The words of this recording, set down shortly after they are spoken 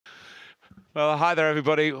Well, hi there,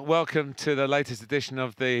 everybody. Welcome to the latest edition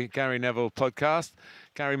of the Gary Neville Podcast.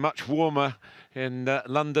 Gary, much warmer in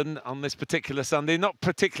London on this particular Sunday. Not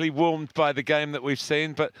particularly warmed by the game that we've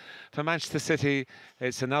seen, but for Manchester City,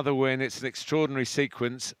 it's another win. It's an extraordinary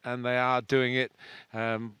sequence, and they are doing it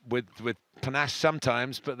with panache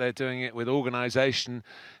sometimes, but they're doing it with organisation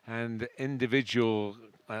and individual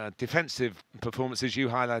defensive performances. You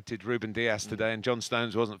highlighted Ruben Dias today, and John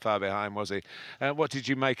Stones wasn't far behind, was he? What did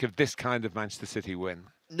you make of this kind of Manchester City win?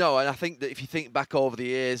 No, and I think that if you think back over the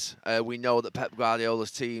years, we know that Pep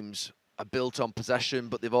Guardiola's teams are built on possession,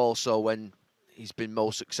 but they've also, when he's been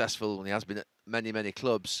most successful, and he has been at many, many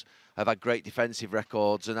clubs, have had great defensive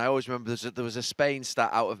records. And I always remember there was a Spain stat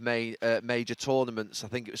out of major tournaments. I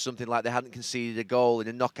think it was something like they hadn't conceded a goal in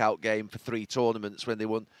a knockout game for 3 tournaments when they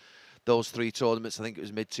won those 3 tournaments. I think it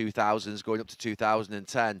was mid-2000s going up to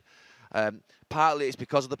 2010. Partly it's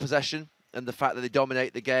because of the possession and the fact that they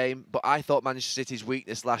dominate the game, but I thought Manchester City's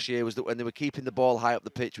weakness last year was that when they were keeping the ball high up the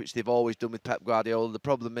pitch, which they've always done with Pep Guardiola, the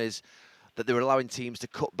problem is that they were allowing teams to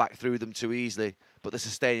cut back through them too easily, but they're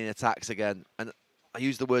sustaining attacks again. And I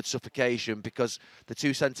use the word suffocation because the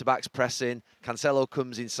 2 centre-backs press in, Cancelo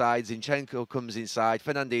comes inside, Zinchenko comes inside,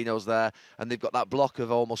 Fernandinho's there, and they've got that block of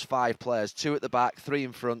almost 5 players, 2 at the back, 3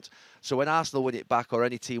 in front. So when Arsenal win it back or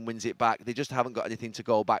any team wins it back, they just haven't got anything to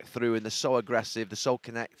go back through, and they're so aggressive, they're so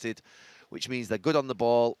connected, which means they're good on the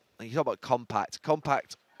ball. And you talk about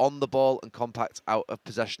compact on the ball and compact out of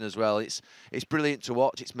possession as well. It's brilliant to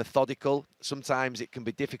watch. It's methodical. Sometimes it can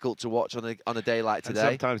be difficult to watch on a day like today. And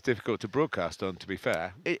sometimes difficult to broadcast on, to be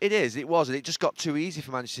fair. It is. It was. And it just got too easy for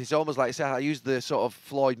Manchester. It's almost like I said, I used the sort of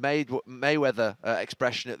Floyd Mayweather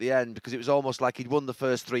expression at the end, because it was almost like he'd won the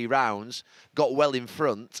first 3 rounds, got well in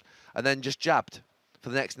front, and then just jabbed for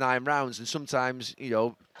the next 9 rounds. And sometimes,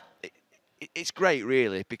 it's great,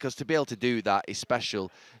 really, because to be able to do that is special.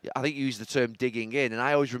 I think you use the term digging in, and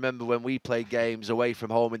I always remember when we played games away from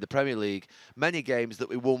home in the Premier League, many games that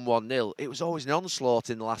we won 1-0, it was always an onslaught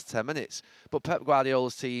in the last 10 minutes. But Pep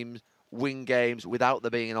Guardiola's teams win games without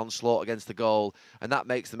there being an onslaught against the goal, and that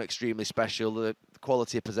makes them extremely special. The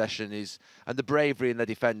quality of possession and the bravery in their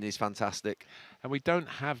defending is fantastic. And we don't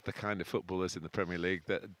have the kind of footballers in the Premier League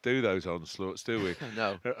that do those onslaughts, do we?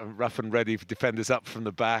 No. Rough and ready defenders up from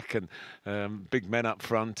the back and big men up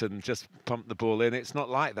front and just pump the ball in. It's not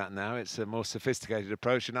like that now. It's a more sophisticated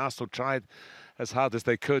approach, and Arsenal tried as hard as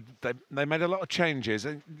they could. They made a lot of changes.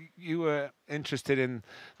 And you were interested in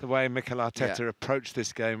the way Mikel Arteta approached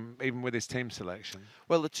this game, even with his team selection.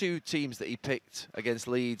 Well, the 2 teams that he picked against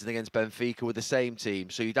Leeds and against Benfica were the same team,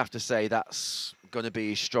 so you'd have to say that's going to be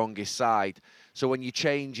his strongest side. So when you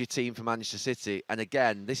change your team for Manchester City, and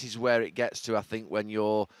again, this is where it gets to, I think, when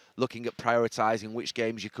you're looking at prioritising which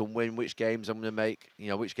games you can win, which games I'm going to make,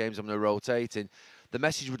 which games I'm going to rotate in, the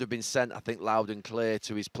message would have been sent, I think, loud and clear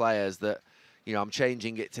to his players that, I'm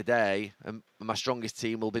changing it today, and my strongest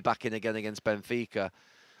team will be back in again against Benfica.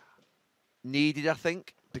 Needed, I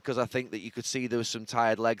think, because I think that you could see there was some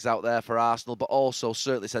tired legs out there for Arsenal, but also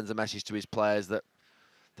certainly sends a message to his players that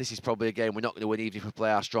this is probably a game we're not going to win even if we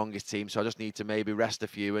play our strongest team, so I just need to maybe rest a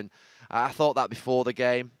few. And I thought that before the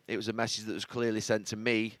game. It was a message that was clearly sent to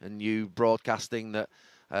me and you broadcasting that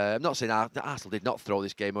I'm not saying Arsenal did not throw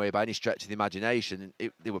this game away by any stretch of the imagination.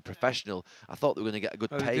 They were professional. I thought they were going to get a good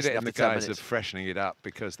pace. They did it in the guise minutes. of freshening it up,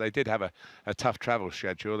 because they did have a tough travel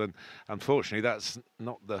schedule, and unfortunately that's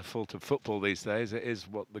not the fault of football these days. It is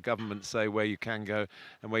what the government say where you can go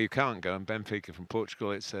and where you can't go. And Benfica from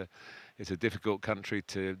Portugal, it's a difficult country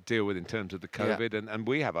to deal with in terms of the COVID, and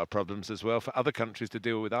we have our problems as well for other countries to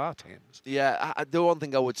deal with our teams. Yeah, the one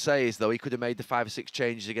thing I would say is, though, he could have made the 5 or 6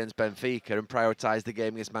 changes against Benfica and prioritised the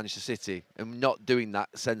game against Manchester City, and not doing that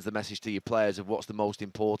sends the message to your players of what's the most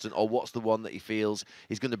important, or what's the one that he feels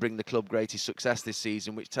is going to bring the club greatest success this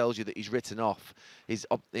season, which tells you that he's written off his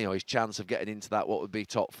chance of getting into that what would be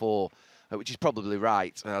top 4, which is probably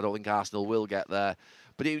right, and I don't think Arsenal will get there.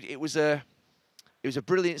 But it was a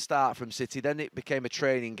brilliant start from City. Then it became a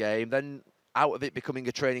training game. Then out of it becoming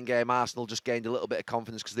a training game, Arsenal just gained a little bit of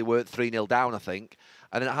confidence because they weren't 3-0 down, I think.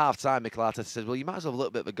 And then at half-time, Mikel Arteta said, well, you might as well have a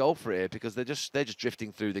little bit of a go for it here, because they're just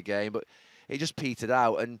drifting through the game. But it just petered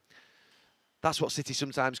out. And that's what City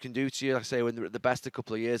sometimes can do to you. Like I say, when they were at the best a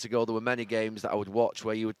couple of years ago, there were many games that I would watch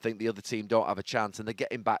where you would think the other team don't have a chance, and they're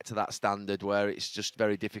getting back to that standard where it's just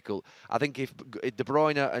very difficult. I think if De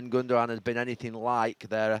Bruyne and Gundogan had been anything like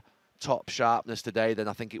their top sharpness today, then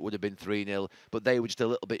I think it would have been 3-0. But they were just a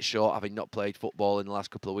little bit short, having not played football in the last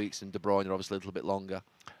couple of weeks, and De Bruyne are obviously a little bit longer.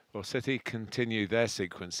 Well, City continue their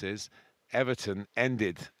sequences. Everton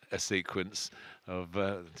ended a sequence of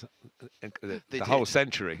the They whole did.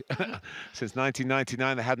 century. Since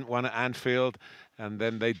 1999, they hadn't won at Anfield, and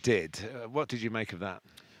then they did. What did you make of that?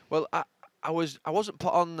 Well, I wasn't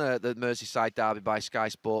put on the Merseyside Derby by Sky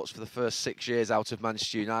Sports for the first 6 years out of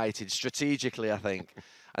Manchester United, strategically, I think.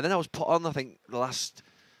 And then I was put on, I think, the last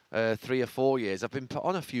 3 or 4 years. I've been put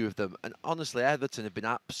on a few of them. And honestly, Everton have been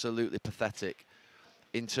absolutely pathetic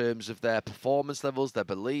in terms of their performance levels, their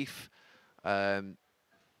belief.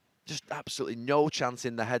 Just absolutely no chance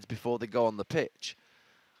in their heads before they go on the pitch.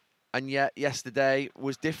 And yet, yesterday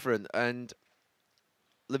was different. And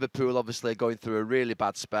Liverpool obviously are going through a really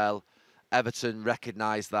bad spell. Everton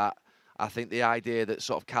recognised that. I think the idea that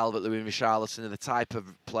sort of Calvert-Lewin and Richarlison are the type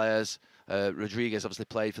of players, Rodriguez obviously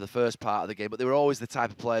played for the first part of the game, but they were always the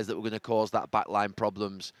type of players that were going to cause that backline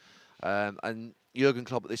problems. And Jurgen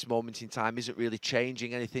Klopp at this moment in time isn't really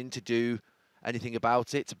changing anything to do anything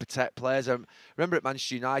about it, to protect players. I remember at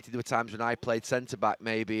Manchester United there were times when I played centre-back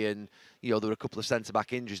maybe, and there were a couple of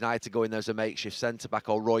centre-back injuries and I had to go in there as a makeshift centre-back,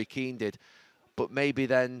 or Roy Keane did. But maybe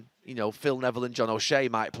then, Phil Neville and John O'Shea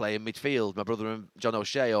might play in midfield, my brother and John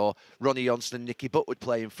O'Shea, or Ronnie Johnson and Nicky Butt would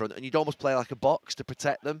play in front. And you'd almost play like a box to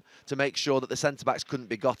protect them, to make sure that the centre-backs couldn't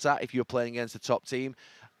be got at if you were playing against a top team.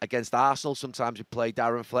 Against Arsenal, sometimes you'd play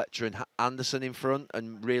Darren Fletcher and Anderson in front,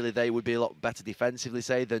 and really they would be a lot better defensively,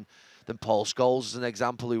 say, than Paul Scholes, as an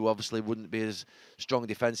example, who obviously wouldn't be as strong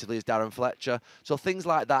defensively as Darren Fletcher. So things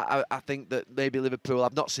like that, I think that maybe Liverpool,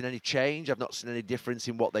 I've not seen any change, I've not seen any difference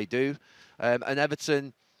in what they do. And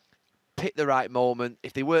Everton picked the right moment.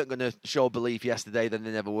 If they weren't going to show belief yesterday, then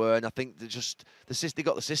they never were. And I think they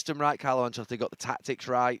got the system right, Carlo Ancelotti got the tactics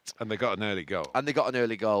right. And they got an early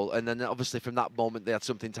goal. And then obviously from that moment, they had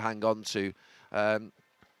something to hang on to.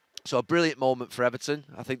 So a brilliant moment for Everton.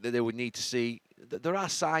 I think that they would need to see. There are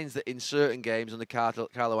signs that in certain games under Carlo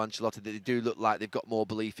Ancelotti that they do look like they've got more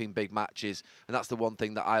belief in big matches. And that's the one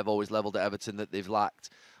thing that I've always levelled at Everton that they've lacked.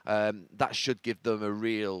 That should give them a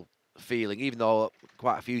real feeling, even though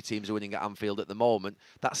quite a few teams are winning at Anfield at the moment,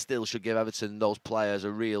 that still should give Everton, those players, a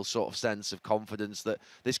real sort of sense of confidence that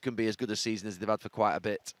this can be as good a season as they've had for quite a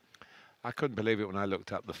bit. I couldn't believe it when I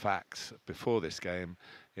looked up the facts before this game.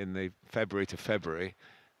 In the February to February,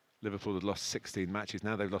 Liverpool had lost 16 matches.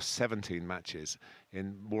 Now they've lost 17 matches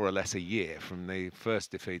in more or less a year. From the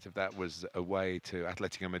first defeat of that was away to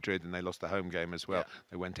Atletico Madrid, and they lost the home game as well. Yeah.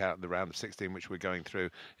 They went out in the round of 16, which we're going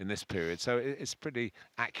through in this period. So it's pretty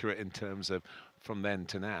accurate in terms of from then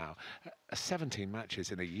to now. 17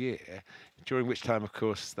 matches in a year, during which time, of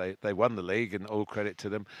course, they won the league, and all credit to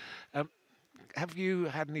them. Have you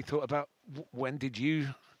had any thought about when did you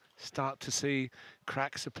start to see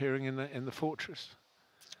cracks appearing in the fortress?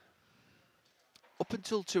 Up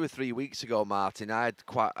until 2 or 3 weeks ago, Martin, I had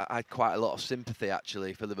quite a lot of sympathy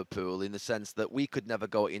actually for Liverpool, in the sense that we could never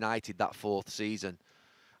go at United that fourth season,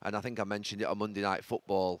 and I think I mentioned it on Monday Night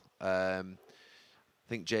Football. I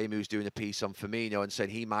think Jamie was doing a piece on Firmino and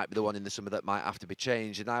saying he might be the one in the summer that might have to be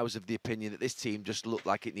changed, and I was of the opinion that this team just looked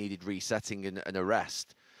like it needed resetting and a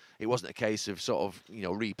rest. It wasn't a case of sort of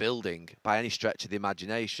rebuilding by any stretch of the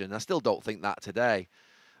imagination. I still don't think that today.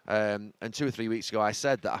 And 2 or 3 weeks ago, I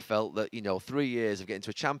said that I felt that 3 years of getting to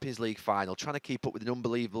a Champions League final, trying to keep up with an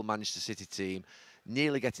unbelievable Manchester City team,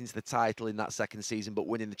 nearly getting to the title in that second season, but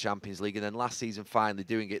winning the Champions League, and then last season finally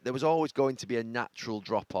doing it, there was always going to be a natural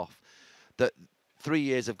drop-off. That 3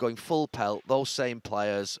 years of going full pelt, those same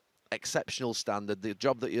players, exceptional standard, the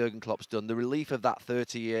job that Jurgen Klopp's done, the relief of that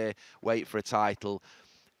 30-year wait for a title,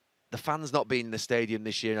 the fans not being in the stadium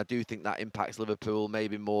this year, and I do think that impacts Liverpool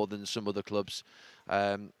maybe more than some other clubs.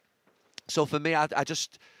 So for me, I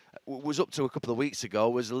just was up to a couple of weeks ago,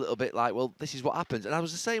 was a little bit like, well, this is what happens. And I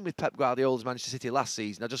was the same with Pep Guardiola's Manchester City last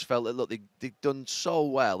season. I just felt that, look, they'd done so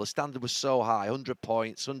well. The standard was so high, 100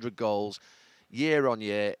 points, 100 goals, year on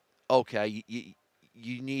year. Okay,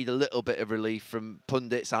 you need a little bit of relief from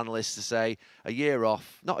pundits, analysts to say a year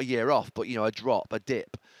off, not a year off, but, a drop, a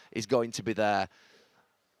dip is going to be there.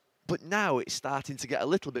 But now it's starting to get a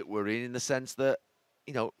little bit worrying, in the sense that,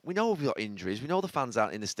 we know we've got injuries. We know the fans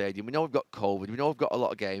aren't in the stadium. We know we've got COVID. We know we've got a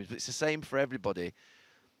lot of games, but it's the same for everybody.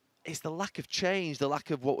 It's the lack of change, the lack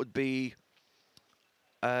of what would be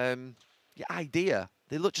your idea.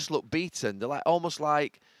 They just look beaten. They're almost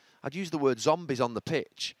like, I'd use the word zombies on the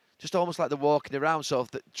pitch. Just almost like they're walking around,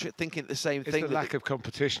 sort of thinking the same thing. It's the lack of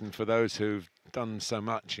competition for those who've done so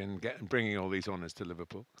much in bringing all these honours to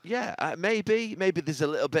Liverpool. Yeah, maybe there's a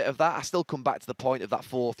little bit of that. I still come back to the point of that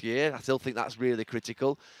fourth year. I still think that's really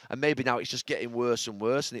critical. And maybe now it's just getting worse and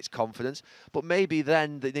worse, and it's confidence. But maybe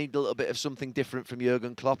then they need a little bit of something different from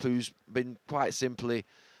Jurgen Klopp, who's been quite simply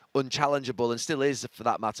unchallengeable, and still is for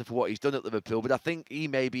that matter for what he's done at Liverpool. But I think he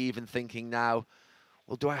may be even thinking now,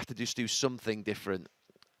 well, do I have to just do something different?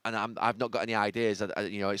 And I've not got any ideas.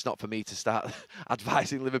 It's not for me to start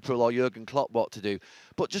advising Liverpool or Jurgen Klopp what to do.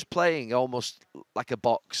 But just playing almost like a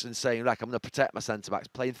box and saying, like, I'm going to protect my centre-backs,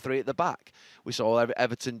 playing 3 at the back. We saw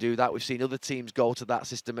Everton do that. We've seen other teams go to that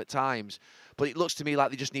system at times. But it looks to me like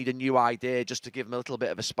they just need a new idea just to give them a little bit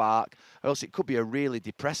of a spark. Or else it could be a really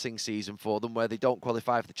depressing season for them where they don't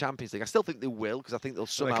qualify for the Champions League. I still think they will, because I think they'll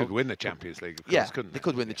somehow... They could win the Champions League, of course, yeah, couldn't they? They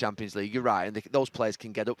could win the Champions League, you're right. And those players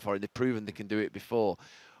can get up for it. They've proven they can do it before.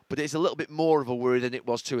 But it's a little bit more of a worry than it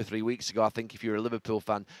was 2 or 3 weeks ago, I think, if you're a Liverpool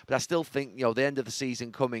fan. But I still think, the end of the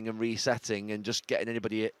season coming and resetting and just getting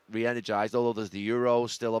anybody re-energised, although there's the Euros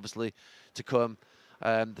still, obviously, to come.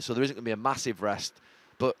 So there isn't going to be a massive rest.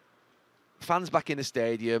 But fans back in the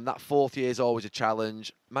stadium, that 4th year is always a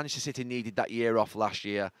challenge. Manchester City needed that year off last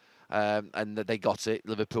year, and they got it.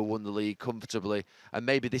 Liverpool won the league comfortably. And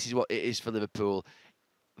maybe this is what it is for Liverpool.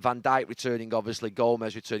 Van Dijk returning, obviously,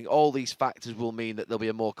 Gomez returning. All these factors will mean that there'll be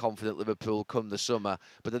a more confident Liverpool come the summer.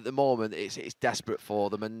 But at the moment, it's desperate for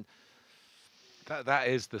them. And that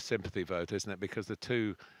is the sympathy vote, isn't it? Because the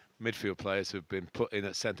 2 midfield players who've been put in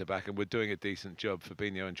at centre-back and were doing a decent job,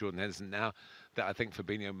 Fabinho and Jordan Henderson. Now that I think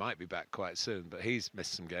Fabinho might be back quite soon, but he's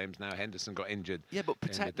missed some games. Now Henderson got injured. Yeah, but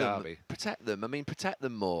protect in the them. derby. Protect them. I mean, protect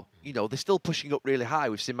them more. They're still pushing up really high.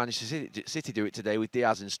 We've seen Manchester City do it today with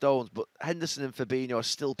Diaz and Stones, but Henderson and Fabinho are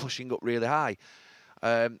still pushing up really high.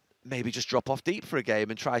 Maybe just drop off deep for a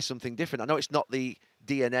game and try something different. I know it's not the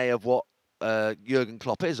DNA of what Jurgen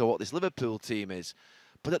Klopp is or what this Liverpool team is,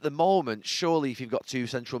 but at the moment, surely if you've got 2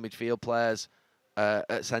 central midfield players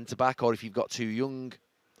at centre-back, or if you've got 2 young,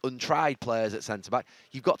 untried players at centre-back,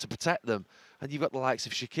 you've got to protect them. And you've got the likes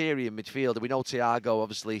of Shaqiri in midfield. And we know Thiago,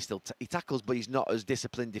 obviously, he tackles, but he's not as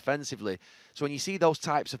disciplined defensively. So when you see those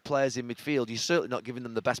types of players in midfield, you're certainly not giving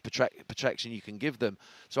them the best protection you can give them.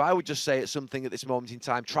 So I would just say it's something at this moment in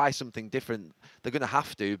time, try something different. They're going to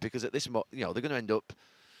have to, because at this they're going to end up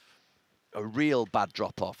a real bad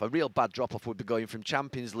drop-off. A real bad drop-off would be going from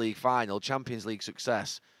Champions League final, Champions League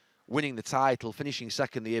success, winning the title, finishing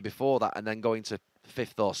second the year before that, and then going to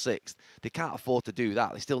 5th or 6th. They can't afford to do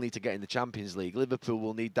that. They still need to get in the Champions League. Liverpool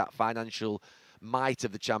will need that financial might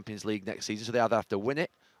of the Champions League next season, so they either have to win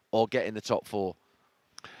it or get in the top 4.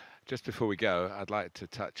 Just before we go, I'd like to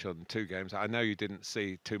touch on 2 games. I know you didn't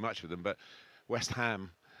see too much of them, but West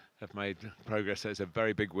Ham have made progress. It's a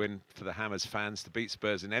very big win for the Hammers fans to beat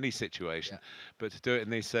Spurs in any situation, but to do it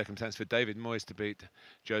in these circumstances, for David Moyes to beat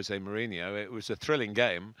Jose Mourinho, it was a thrilling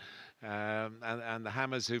game. And the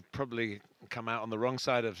Hammers, who've probably come out on the wrong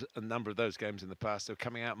side of a number of those games in the past, are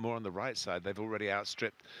coming out more on the right side. They've already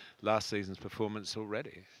outstripped last season's performance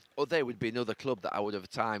already. Well, they would be another club that I would have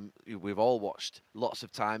we've all watched lots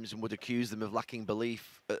of times and would accuse them of lacking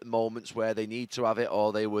belief at moments where they need to have it,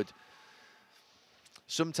 or they would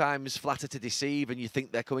sometimes flatter to deceive and you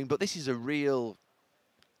think they're coming. But this is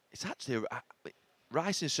it's actually,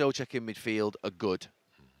 Rice and Souček in midfield are good.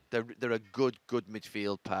 They're a good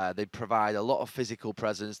midfield pair. They provide a lot of physical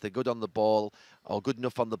presence. They're good on the ball, or good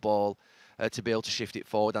enough on the ball to be able to shift it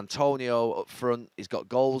forward. Antonio up front, he's got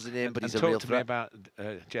goals in him, but he's a real threat. Talk to me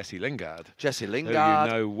about Jesse Lingard. Jesse Lingard,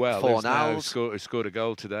 who you know well, who scored a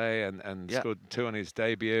goal today and scored 2 on his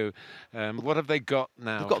debut. What have they got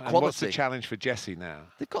now? They've got quality. And what's the challenge for Jesse now?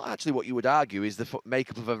 They've got actually what you would argue is the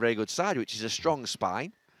makeup of a very good side, which is a strong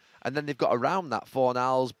spine. And then they've got around that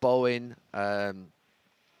Fornals, Bowen,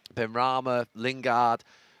 Benrahma, Lingard,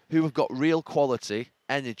 who have got real quality,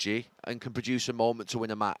 energy, and can produce a moment to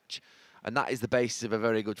win a match. And that is the basis of a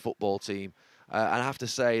very good football team. And I have to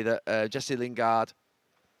say that Jesse Lingard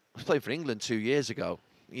was playing for England 2 years ago.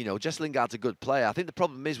 Jesse Lingard's a good player. I think the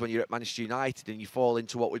problem is when you're at Manchester United and you fall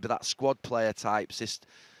into what would be that squad player type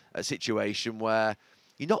situation where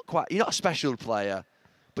you're not a special player,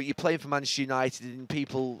 but you're playing for Manchester United and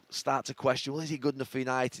people start to question, well, is he good enough for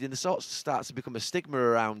United? And the sort of starts to become a stigma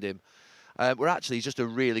around him. Where actually he's just a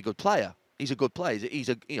really good player. He's a good player.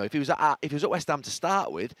 If he was at West Ham to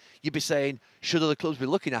start with, you'd be saying, should other clubs be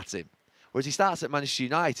looking at him? Whereas he starts at Manchester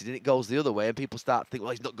United and it goes the other way and people start to think, well,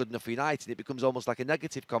 he's not good enough for United. It becomes almost like a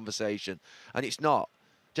negative conversation. And it's not.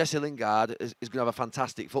 Jesse Lingard is going to have a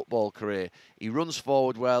fantastic football career. He runs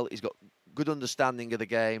forward well. He's got good understanding of the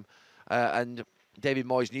game. And David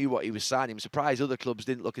Moyes knew what he was signing. I'm surprised other clubs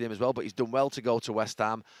didn't look at him as well, but he's done well to go to West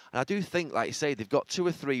Ham. And I do think, like you say, they've got 2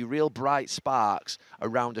 or 3 real bright sparks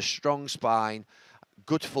around a strong spine,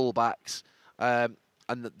 good fullbacks, and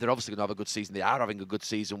they're obviously going to have a good season. They are having a good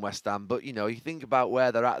season, West Ham. But, you think about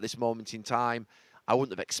where they're at this moment in time, I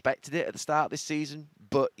wouldn't have expected it at the start of this season.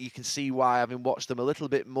 but you can see why, having watched them a little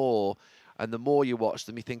bit more, and the more you watch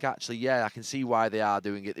them, you think, actually, yeah, I can see why they are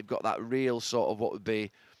doing it. They've got that real sort of what would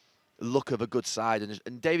be look of a good side.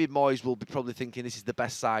 And David Moyes will be probably thinking this is the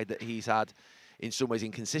best side that he's had in some ways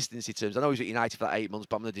in consistency terms. I know he's at United for that 8 months,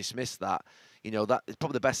 but I'm going to dismiss that. You know, that is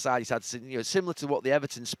probably the best side he's had, you know, similar to what the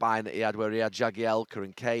Everton spine that he had, where he had Jagielka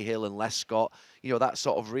and Cahill and Les Scott. You know, that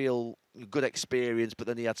sort of real good experience, but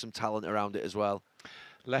then he had some talent around it as well.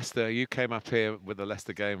 Leicester, you came up here with the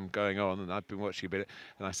Leicester game going on, and I've been watching a bit,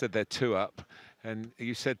 and I said they're 2 up, and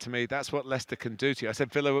you said to me, that's what Leicester can do to you. I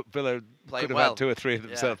said Villa could have had 2 or 3 of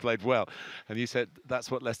themselves played well, and you said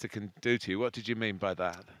that's what Leicester can do to you. What did you mean by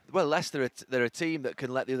that? Well, Leicester, they're a team that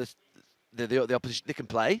can let the opposition, they can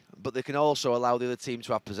play, but they can also allow the other team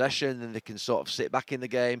to have possession, and they can sort of sit back in the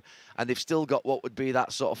game, and they've still got what would be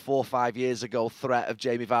that sort of 4 or 5 years ago threat of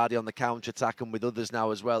Jamie Vardy on the counter-attack, and with others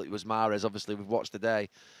now as well. It was Mahrez, obviously, we've watched today,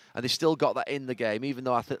 and they've still got that in the game, even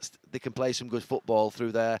though I think they can play some good football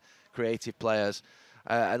through their creative players.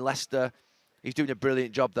 And Leicester, he's doing a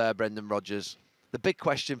brilliant job there, Brendan Rodgers. The big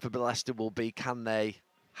question for Leicester will be, can they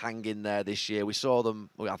hang in there this year? We saw them,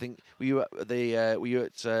 I think, were you at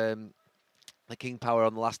the King Power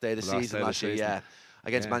on the last day of the season last year? Yeah,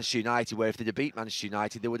 against Manchester United, where if they'd have beat Manchester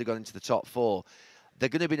United, they would have gone into the top 4. They're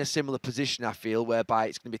going to be in a similar position, I feel, whereby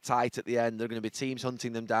it's going to be tight at the end. There are going to be teams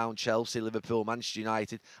hunting them down, Chelsea, Liverpool, Manchester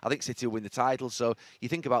United. I think City will win the title. So you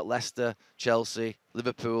think about Leicester, Chelsea,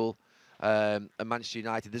 Liverpool, and Manchester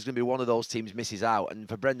United, there's going to be one of those teams misses out. And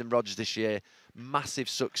for Brendan Rodgers this year, massive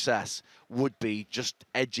success would be just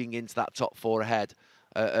edging into that top 4 ahead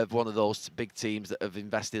of one of those big teams that have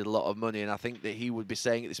invested a lot of money. And I think that he would be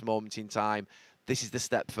saying at this moment in time, this is the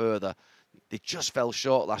step further. They just fell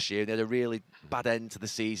short last year, and they had a really bad end to the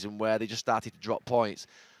season where they just started to drop points.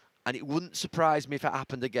 And it wouldn't surprise me if it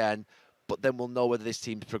happened again, but then we'll know whether this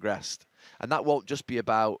team's progressed. And that won't just be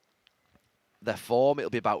about their form. It'll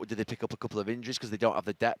be about, do they pick up a couple of injuries because they don't have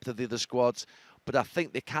the depth of the other squads. But I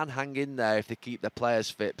think they can hang in there if they keep their players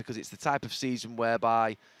fit, because it's the type of season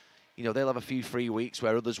whereby, you know, they'll have a few free weeks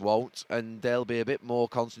where others won't, and they'll be a bit more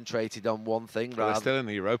concentrated on one thing. Well, they're still in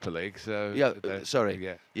the Europa League, so... Yeah,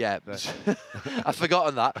 sorry. Yeah. I've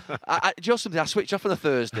forgotten that. Just something, I switch off on a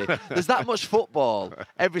Thursday. There's that much football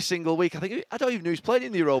every single week. I don't even know who's playing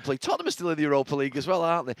in the Europa League. Tottenham are still in the Europa League as well,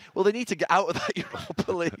 aren't they? Well, they need to get out of that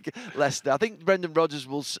Europa League, Leicester. I think Brendan Rodgers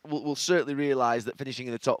will certainly realise that finishing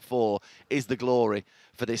in the top 4 is the glory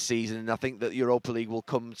for this season, and I think that Europa League will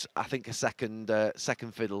come, I think, a second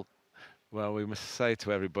fiddle. Well, we must say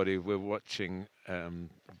to everybody, we're watching,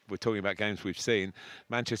 we're talking about games we've seen.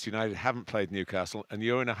 Manchester United haven't played Newcastle, and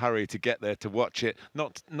you're in a hurry to get there to watch it,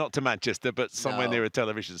 not to Manchester, but somewhere near a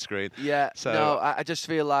television screen. Yeah, so no, I just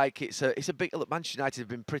feel like it's a big... Look, Manchester United have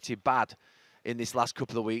been pretty bad in this last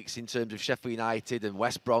couple of weeks in terms of Sheffield United and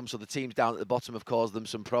West Brom, so the teams down at the bottom have caused them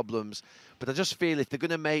some problems. But I just feel if they're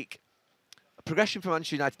going to make... Progression for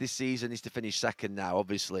Manchester United this season is to finish second now,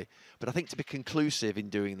 obviously. But I think to be conclusive in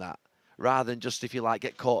doing that, rather than just, if you like,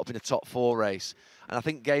 get caught up in a top 4 race. And I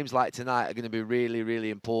think games like tonight are going to be really,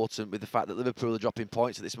 really important, with the fact that Liverpool are dropping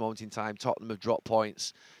points at this moment in time. Tottenham have dropped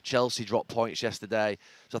points. Chelsea dropped points yesterday.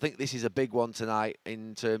 So I think this is a big one tonight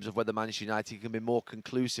in terms of whether Manchester United can be more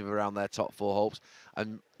conclusive around their top 4 hopes.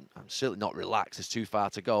 And I'm certainly not relaxed, there's too far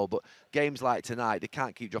to go. But games like tonight, they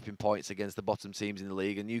can't keep dropping points against the bottom teams in the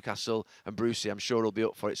league. And Newcastle and Brucey, I'm sure, will be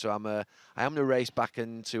up for it. So I am going to race back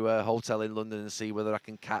into a hotel in London and see whether I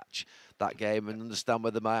can catch that game and understand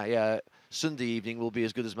whether my Sunday evening will be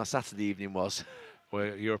as good as my Saturday evening was.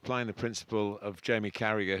 Well, you're applying the principle of Jamie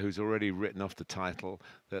Carragher, who's already written off the title,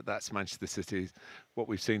 that's Manchester City. What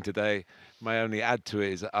we've seen today may only add to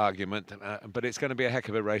his argument, but it's going to be a heck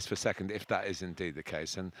of a race for second if that is indeed the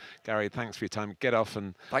case. And Gary, thanks for your time. Get off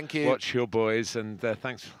and Thank you. Watch your boys, and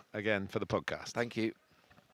thanks again for the podcast. Thank you.